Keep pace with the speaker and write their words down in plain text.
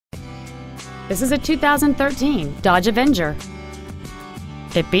This is a 2013 Dodge Avenger.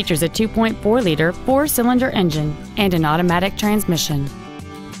 It features a 2.4-liter four-cylinder engine and an automatic transmission.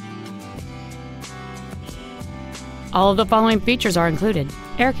 All of the following features are included: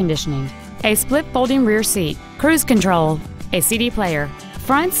 air conditioning, a split folding rear seat, cruise control, a CD player,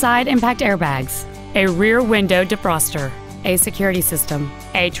 front side impact airbags, a rear window defroster, a security system,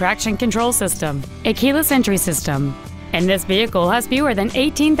 a traction control system, a keyless entry system, and this vehicle has fewer than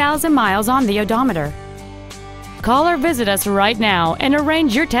 18,000 miles on the odometer. Call or visit us right now and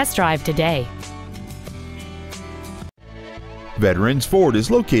arrange your test drive today. Veterans Ford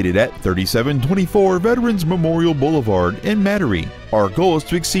is located at 3724 Veterans Memorial Boulevard in Metairie. Our goal is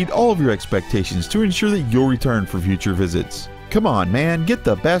to exceed all of your expectations to ensure that you'll return for future visits. Come on, man, get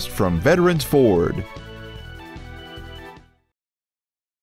the best from Veterans Ford.